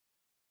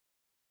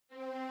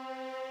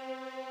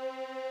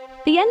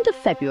The end of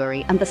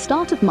February and the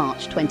start of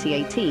March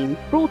 2018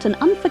 brought an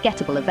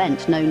unforgettable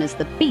event known as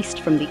the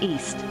Beast from the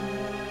East.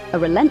 A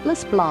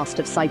relentless blast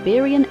of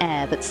Siberian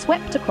air that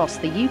swept across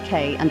the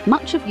UK and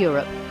much of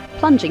Europe,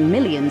 plunging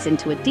millions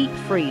into a deep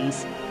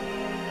freeze.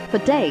 For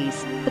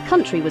days, the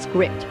country was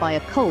gripped by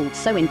a cold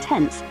so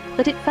intense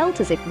that it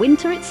felt as if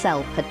winter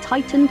itself had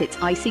tightened its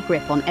icy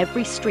grip on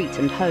every street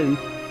and home.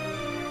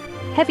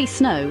 Heavy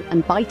snow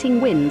and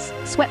biting winds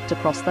swept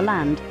across the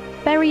land,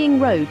 burying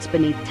roads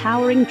beneath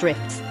towering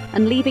drifts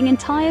and leaving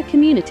entire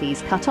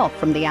communities cut off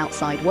from the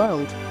outside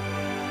world.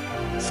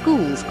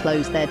 Schools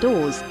closed their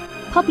doors,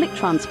 public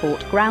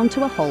transport ground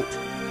to a halt,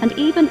 and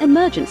even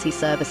emergency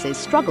services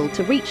struggled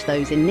to reach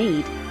those in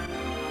need.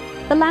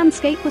 The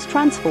landscape was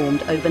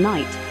transformed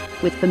overnight,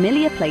 with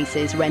familiar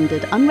places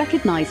rendered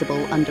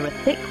unrecognizable under a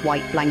thick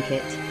white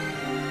blanket.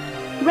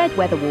 Red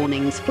weather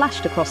warnings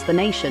flashed across the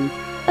nation,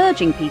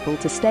 urging people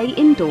to stay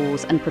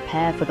indoors and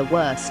prepare for the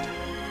worst.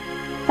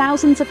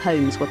 Thousands of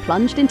homes were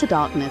plunged into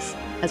darkness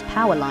as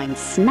power lines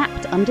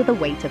snapped under the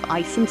weight of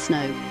ice and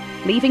snow,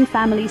 leaving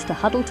families to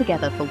huddle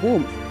together for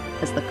warmth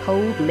as the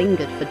cold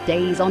lingered for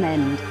days on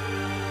end.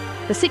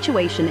 The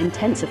situation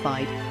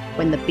intensified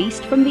when the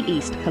Beast from the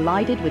East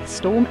collided with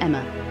Storm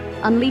Emma,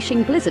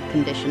 unleashing blizzard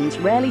conditions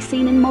rarely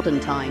seen in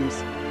modern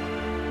times.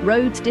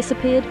 Roads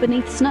disappeared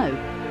beneath snow,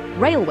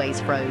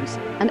 railways froze,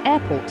 and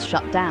airports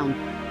shut down,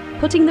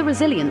 putting the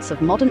resilience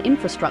of modern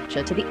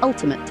infrastructure to the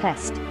ultimate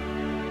test.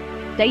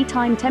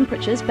 Daytime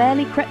temperatures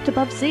barely crept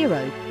above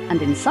zero,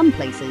 and in some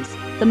places,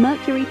 the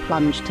mercury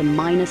plunged to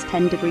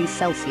 -10 degrees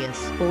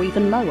Celsius or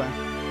even lower.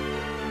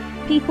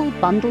 People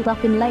bundled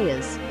up in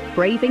layers,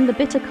 braving the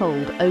bitter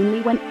cold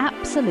only when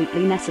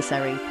absolutely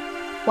necessary,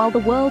 while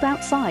the world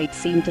outside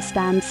seemed to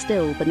stand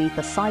still beneath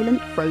a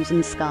silent,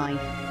 frozen sky.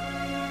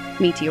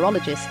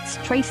 Meteorologists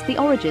traced the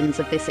origins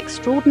of this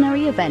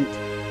extraordinary event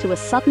to a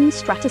sudden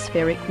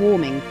stratospheric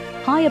warming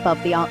high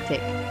above the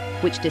Arctic,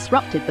 which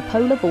disrupted the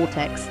polar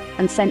vortex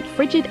and sent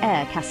frigid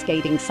air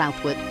cascading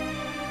southward.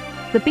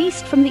 The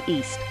Beast from the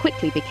East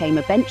quickly became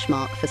a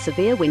benchmark for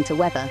severe winter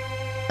weather,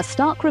 a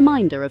stark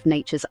reminder of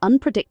nature's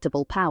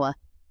unpredictable power.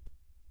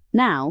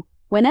 Now,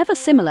 whenever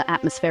similar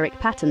atmospheric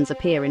patterns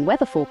appear in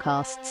weather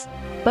forecasts,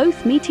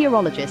 both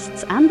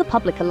meteorologists and the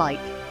public alike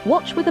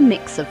watch with a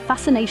mix of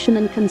fascination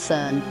and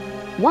concern,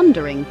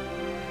 wondering,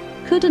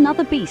 could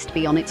another beast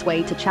be on its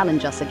way to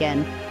challenge us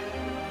again?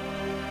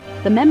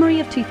 The memory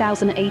of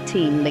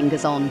 2018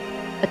 lingers on,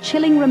 a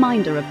chilling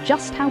reminder of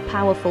just how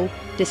powerful,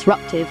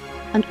 disruptive,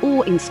 and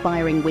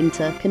awe-inspiring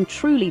winter can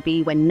truly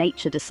be when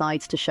nature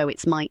decides to show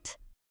its might.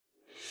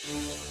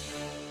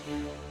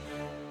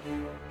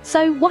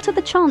 So, what are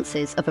the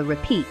chances of a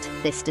repeat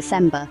this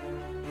December?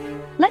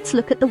 Let's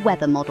look at the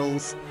weather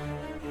models.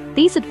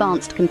 These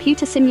advanced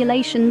computer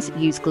simulations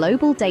use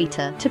global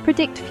data to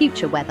predict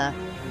future weather,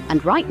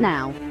 and right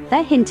now,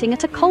 they're hinting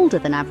at a colder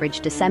than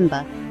average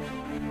December.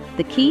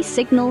 The key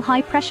signal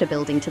high pressure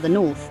building to the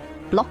north,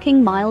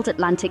 blocking mild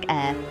Atlantic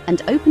air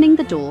and opening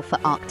the door for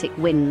Arctic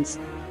winds.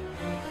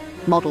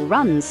 Model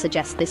runs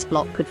suggest this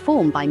block could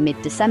form by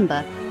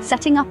mid-December,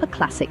 setting up a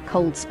classic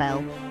cold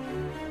spell.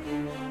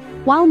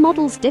 While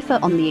models differ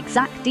on the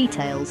exact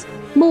details,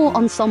 more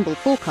ensemble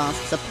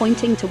forecasts are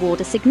pointing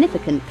toward a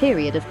significant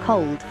period of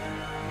cold.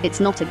 It's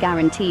not a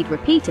guaranteed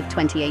repeat of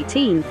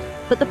 2018,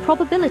 but the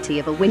probability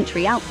of a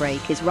wintry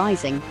outbreak is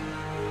rising.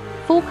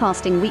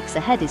 Forecasting weeks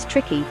ahead is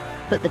tricky,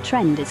 but the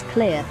trend is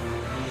clear.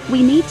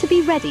 We need to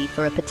be ready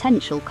for a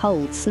potential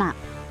cold snap.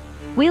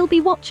 We'll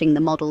be watching the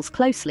models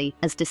closely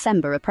as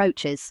December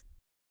approaches.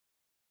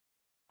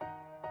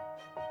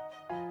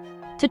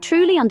 To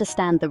truly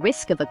understand the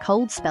risk of a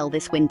cold spell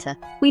this winter,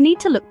 we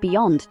need to look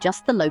beyond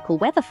just the local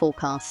weather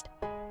forecast.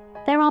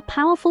 There are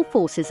powerful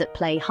forces at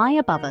play high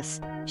above us,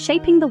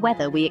 shaping the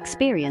weather we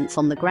experience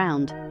on the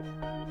ground.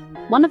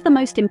 One of the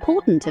most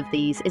important of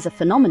these is a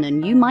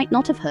phenomenon you might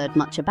not have heard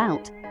much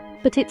about,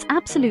 but it's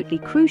absolutely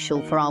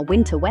crucial for our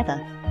winter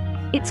weather.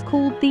 It's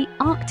called the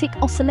Arctic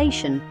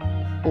Oscillation,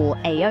 or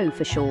AO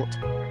for short.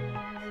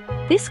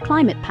 This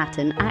climate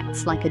pattern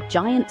acts like a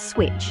giant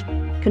switch,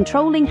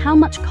 controlling how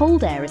much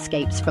cold air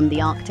escapes from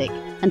the Arctic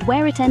and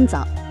where it ends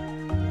up.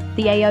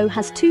 The AO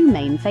has two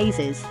main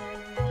phases.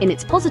 In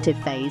its positive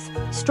phase,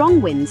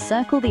 strong winds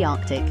circle the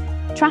Arctic,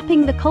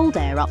 trapping the cold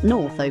air up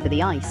north over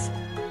the ice.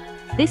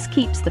 This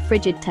keeps the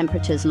frigid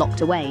temperatures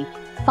locked away,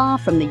 far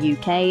from the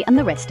UK and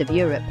the rest of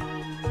Europe.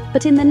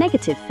 But in the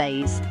negative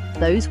phase,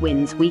 those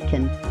winds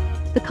weaken.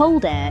 The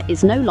cold air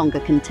is no longer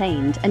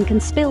contained and can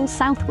spill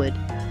southward,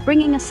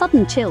 bringing a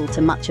sudden chill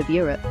to much of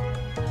Europe.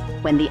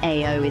 When the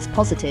AO is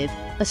positive,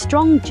 a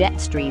strong jet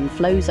stream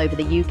flows over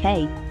the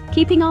UK,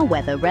 keeping our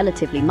weather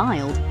relatively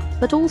mild,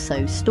 but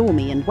also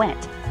stormy and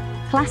wet.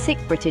 Classic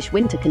British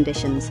winter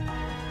conditions.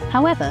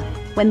 However,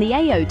 when the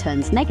AO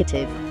turns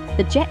negative,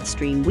 the jet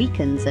stream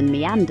weakens and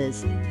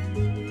meanders.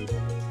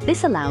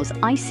 This allows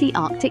icy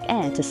Arctic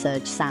air to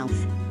surge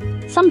south,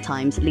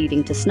 sometimes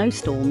leading to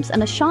snowstorms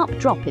and a sharp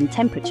drop in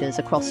temperatures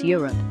across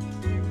Europe.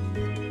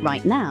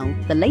 Right now,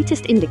 the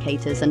latest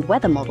indicators and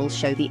weather models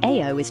show the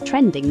AO is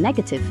trending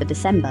negative for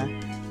December.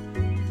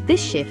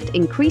 This shift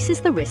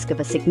increases the risk of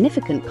a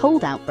significant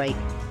cold outbreak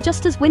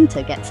just as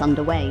winter gets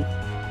underway.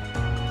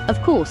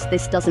 Of course,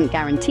 this doesn't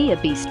guarantee a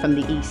beast from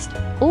the east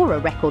or a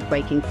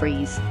record-breaking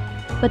freeze,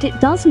 but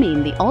it does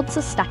mean the odds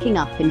are stacking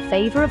up in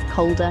favor of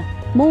colder,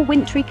 more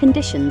wintry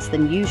conditions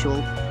than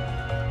usual.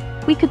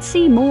 We could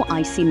see more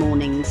icy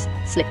mornings,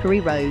 slippery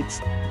roads,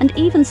 and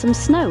even some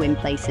snow in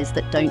places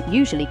that don't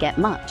usually get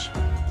much.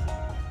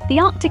 The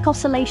Arctic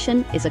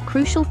Oscillation is a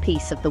crucial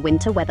piece of the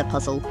winter weather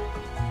puzzle.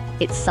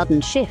 Its sudden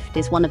shift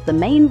is one of the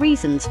main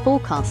reasons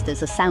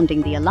forecasters are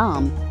sounding the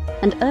alarm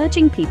and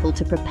urging people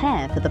to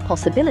prepare for the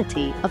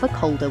possibility of a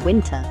colder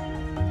winter.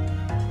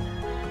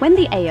 When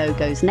the AO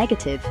goes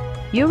negative,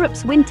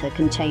 Europe's winter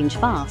can change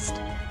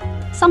fast,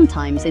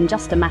 sometimes in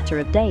just a matter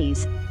of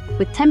days,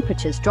 with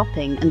temperatures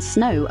dropping and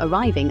snow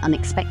arriving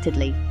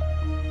unexpectedly.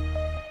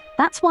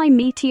 That's why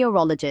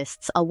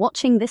meteorologists are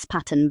watching this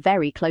pattern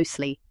very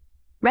closely,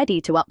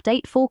 ready to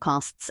update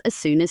forecasts as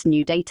soon as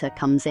new data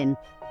comes in.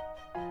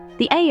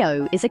 The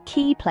AO is a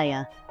key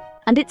player,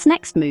 and its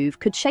next move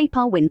could shape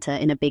our winter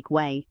in a big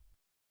way.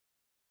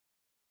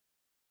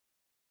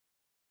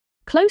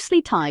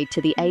 Closely tied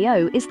to the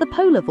AO is the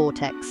polar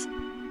vortex,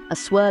 a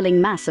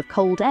swirling mass of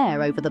cold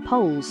air over the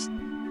poles.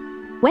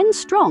 When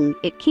strong,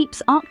 it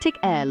keeps Arctic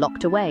air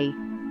locked away.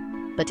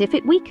 But if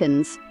it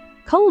weakens,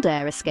 cold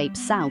air escapes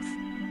south.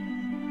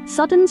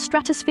 Sudden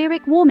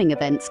stratospheric warming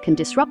events can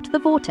disrupt the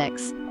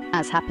vortex,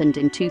 as happened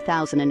in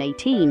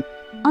 2018,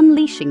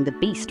 unleashing the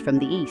beast from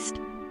the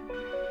east.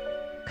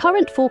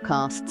 Current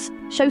forecasts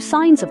show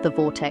signs of the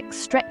vortex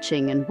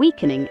stretching and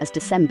weakening as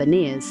December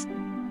nears.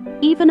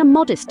 Even a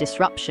modest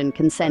disruption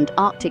can send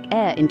Arctic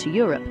air into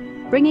Europe,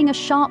 bringing a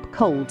sharp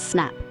cold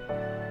snap.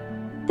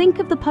 Think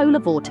of the polar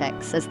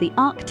vortex as the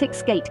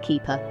Arctic's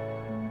gatekeeper.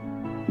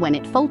 When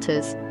it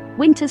falters,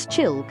 winter's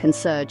chill can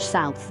surge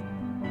south.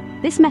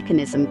 This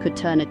mechanism could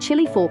turn a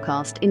chilly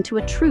forecast into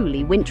a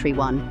truly wintry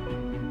one.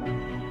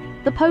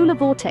 The polar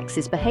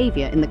vortex's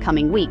behavior in the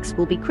coming weeks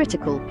will be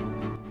critical.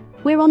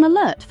 We're on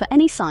alert for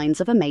any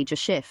signs of a major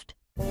shift.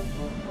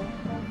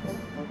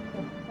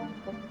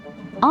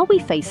 Are we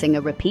facing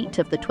a repeat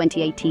of the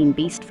 2018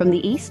 beast from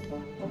the east?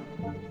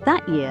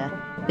 That year,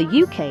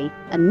 the UK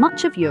and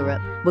much of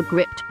Europe were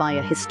gripped by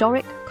a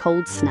historic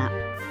cold snap,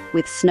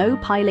 with snow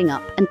piling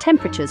up and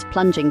temperatures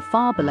plunging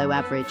far below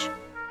average.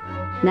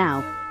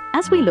 Now,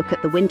 as we look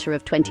at the winter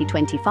of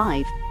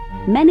 2025,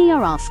 many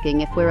are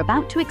asking if we're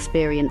about to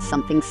experience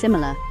something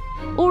similar,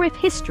 or if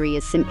history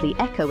is simply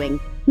echoing,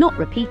 not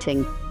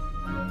repeating.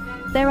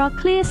 There are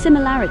clear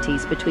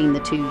similarities between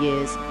the 2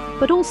 years,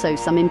 but also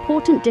some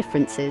important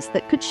differences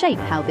that could shape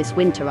how this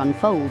winter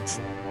unfolds.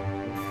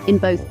 In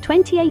both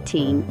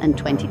 2018 and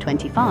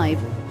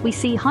 2025, we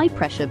see high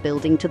pressure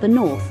building to the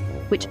north,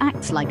 which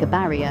acts like a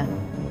barrier,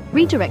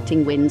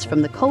 redirecting winds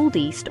from the cold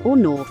east or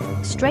north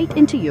straight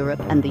into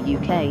Europe and the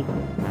UK.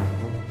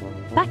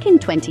 Back in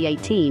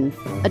 2018,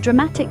 a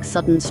dramatic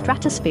sudden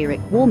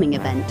stratospheric warming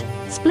event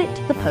split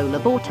the polar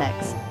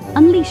vortex,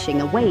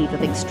 unleashing a wave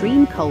of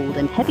extreme cold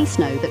and heavy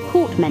snow that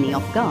caught many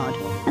off guard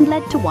and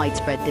led to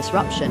widespread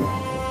disruption.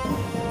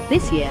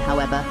 This year,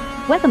 however,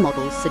 weather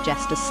models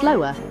suggest a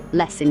slower,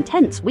 less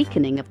intense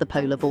weakening of the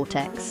polar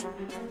vortex.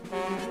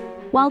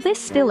 While this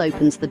still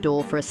opens the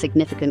door for a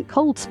significant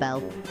cold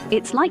spell,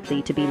 it's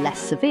likely to be less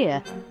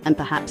severe and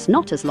perhaps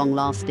not as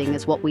long-lasting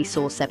as what we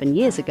saw 7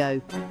 years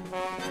ago.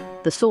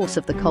 The source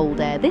of the cold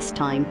air this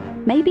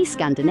time may be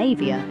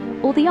Scandinavia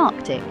or the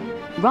Arctic,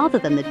 rather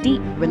than the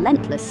deep,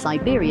 relentless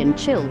Siberian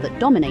chill that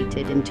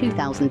dominated in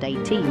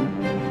 2018.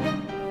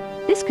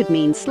 This could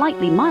mean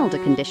slightly milder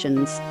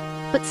conditions,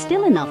 but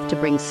still enough to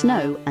bring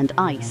snow and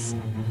ice.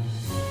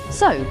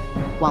 So,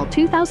 while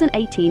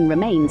 2018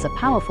 remains a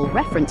powerful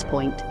reference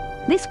point,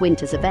 this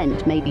winter's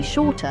event may be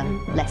shorter,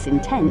 less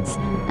intense,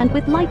 and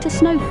with lighter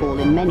snowfall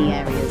in many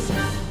areas.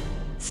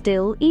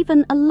 Still,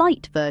 even a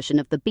light version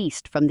of the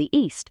beast from the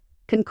east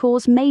can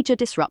cause major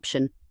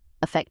disruption,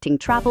 affecting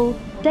travel,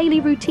 daily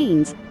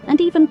routines, and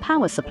even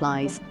power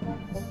supplies.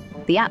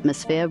 The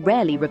atmosphere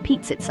rarely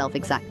repeats itself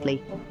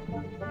exactly.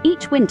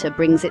 Each winter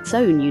brings its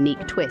own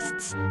unique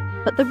twists,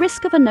 but the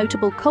risk of a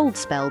notable cold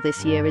spell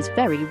this year is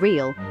very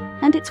real,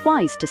 and it's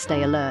wise to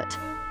stay alert.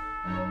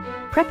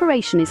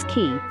 Preparation is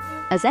key,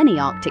 as any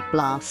Arctic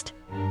blast,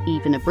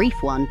 even a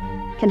brief one,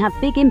 can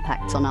have big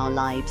impacts on our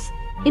lives,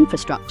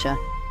 infrastructure,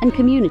 and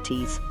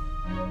communities.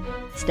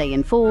 Stay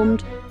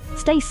informed,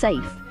 stay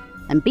safe,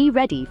 and be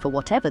ready for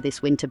whatever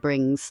this winter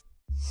brings.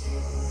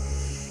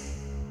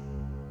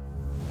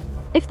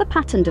 If the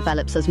pattern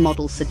develops as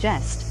models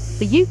suggest,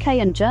 the UK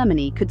and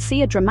Germany could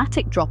see a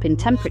dramatic drop in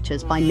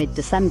temperatures by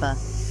mid-December.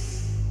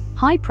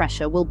 High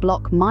pressure will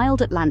block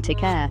mild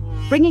Atlantic air,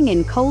 bringing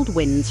in cold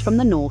winds from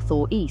the north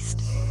or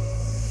east.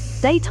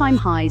 Daytime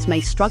highs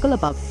may struggle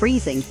above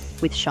freezing,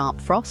 with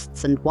sharp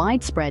frosts and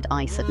widespread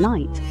ice at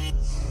night.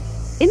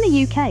 In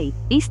the UK,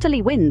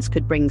 easterly winds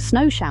could bring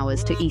snow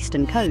showers to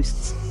eastern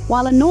coasts,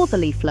 while a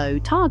northerly flow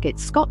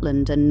targets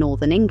Scotland and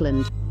northern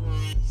England.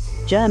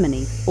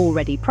 Germany,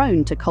 already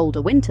prone to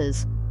colder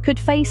winters, could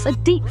face a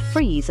deep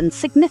freeze and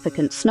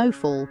significant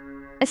snowfall,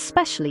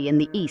 especially in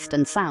the east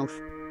and south.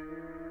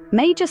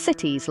 Major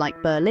cities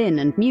like Berlin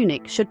and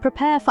Munich should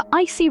prepare for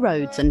icy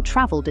roads and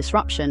travel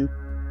disruption.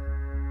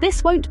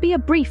 This won't be a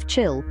brief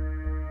chill.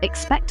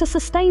 Expect a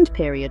sustained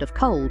period of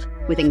cold,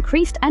 with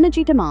increased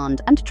energy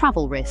demand and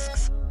travel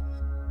risks.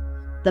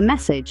 The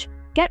message: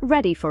 get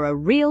ready for a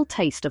real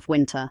taste of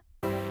winter.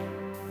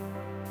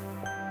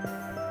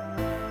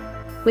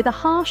 With a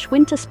harsh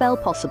winter spell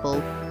possible,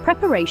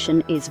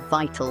 preparation is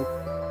vital.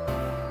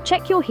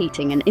 Check your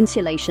heating and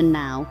insulation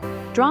now.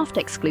 Draft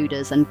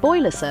excluders and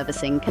boiler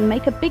servicing can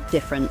make a big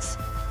difference.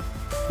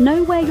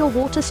 Know where your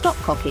water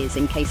stopcock is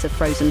in case of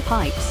frozen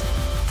pipes.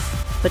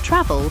 For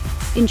travel,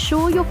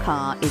 ensure your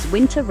car is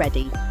winter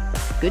ready.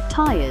 Good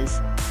tyres,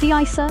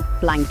 de-icer,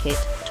 blanket,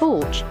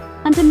 torch,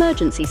 and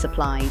emergency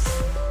supplies.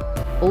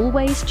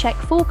 Always check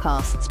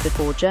forecasts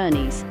before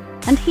journeys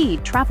and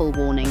heed travel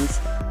warnings.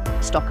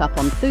 Stock up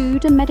on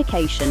food and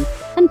medication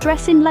and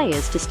dress in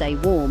layers to stay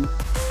warm.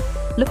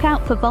 Look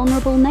out for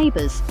vulnerable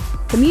neighbours.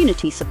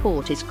 Community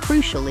support is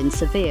crucial in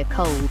severe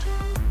cold.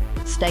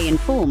 Stay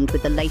informed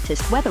with the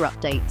latest weather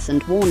updates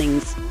and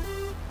warnings.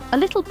 A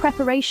little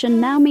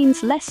preparation now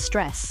means less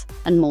stress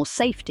and more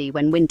safety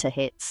when winter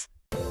hits.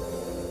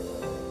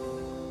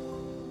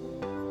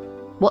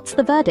 What's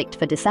the verdict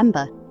for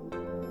December?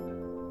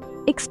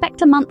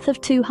 Expect a month of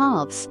two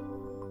halves.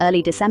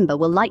 Early December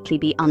will likely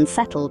be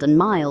unsettled and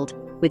mild,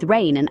 with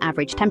rain and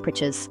average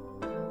temperatures.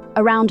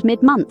 Around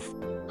mid-month,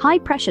 high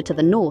pressure to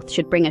the north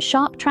should bring a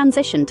sharp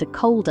transition to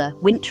colder,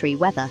 wintry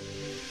weather.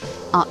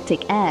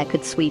 Arctic air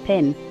could sweep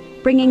in,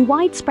 bringing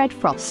widespread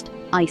frost,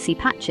 icy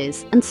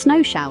patches, and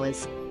snow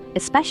showers,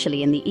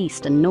 especially in the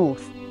east and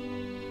north.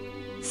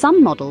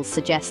 Some models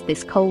suggest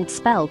this cold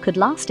spell could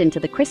last into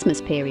the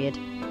Christmas period,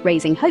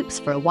 raising hopes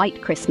for a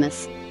white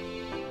Christmas.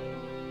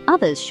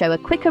 Others show a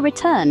quicker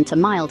return to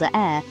milder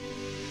air,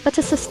 but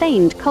a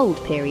sustained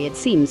cold period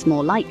seems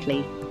more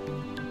likely.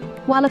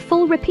 While a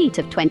full repeat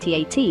of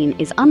 2018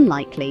 is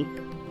unlikely,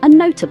 a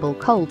notable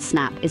cold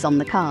snap is on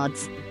the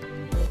cards.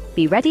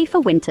 Be ready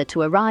for winter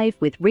to arrive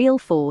with real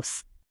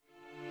force.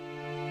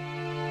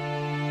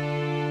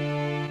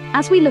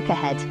 As we look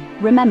ahead,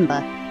 remember,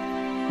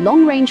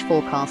 long-range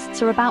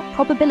forecasts are about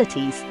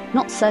probabilities,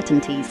 not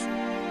certainties.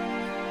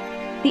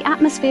 The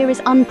atmosphere is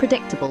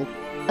unpredictable.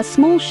 A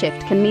small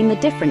shift can mean the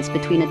difference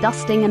between a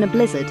dusting and a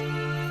blizzard.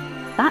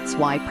 That's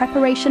why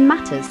preparation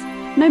matters,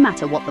 no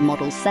matter what the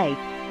models say.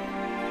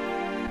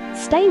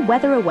 Stay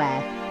weather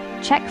aware,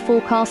 check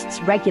forecasts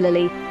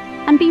regularly,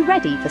 and be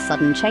ready for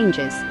sudden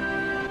changes.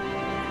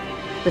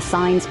 The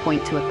signs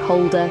point to a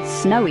colder,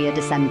 snowier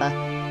December,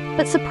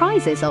 but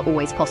surprises are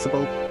always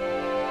possible.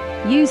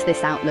 Use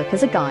this outlook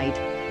as a guide,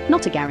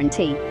 not a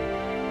guarantee.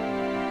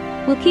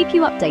 We'll keep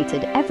you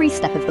updated every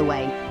step of the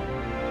way.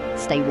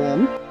 Stay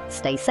warm,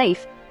 stay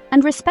safe,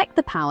 and respect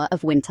the power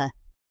of winter.